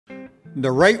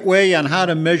The right way on how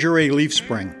to measure a leaf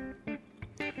spring.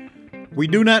 We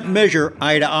do not measure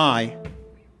eye to eye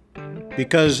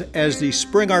because as the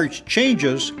spring arch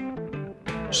changes,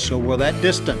 so will that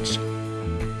distance.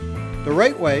 The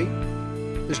right way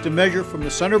is to measure from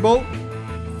the center bolt,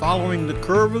 following the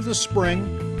curve of the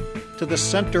spring to the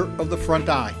center of the front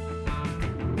eye.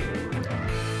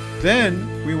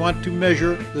 Then we want to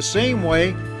measure the same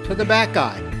way to the back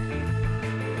eye.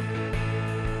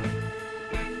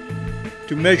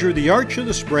 To measure the arch of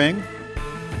the spring,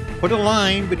 put a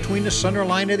line between the center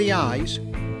line of the eyes,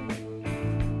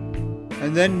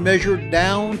 and then measure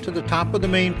down to the top of the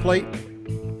main plate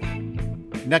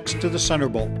next to the center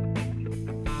bolt.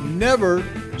 Never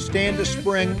stand the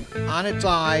spring on its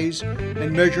eyes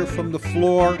and measure from the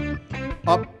floor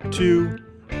up to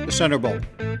the center bolt.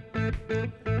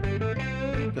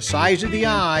 The size of the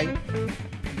eye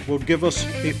will give us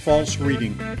a false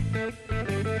reading.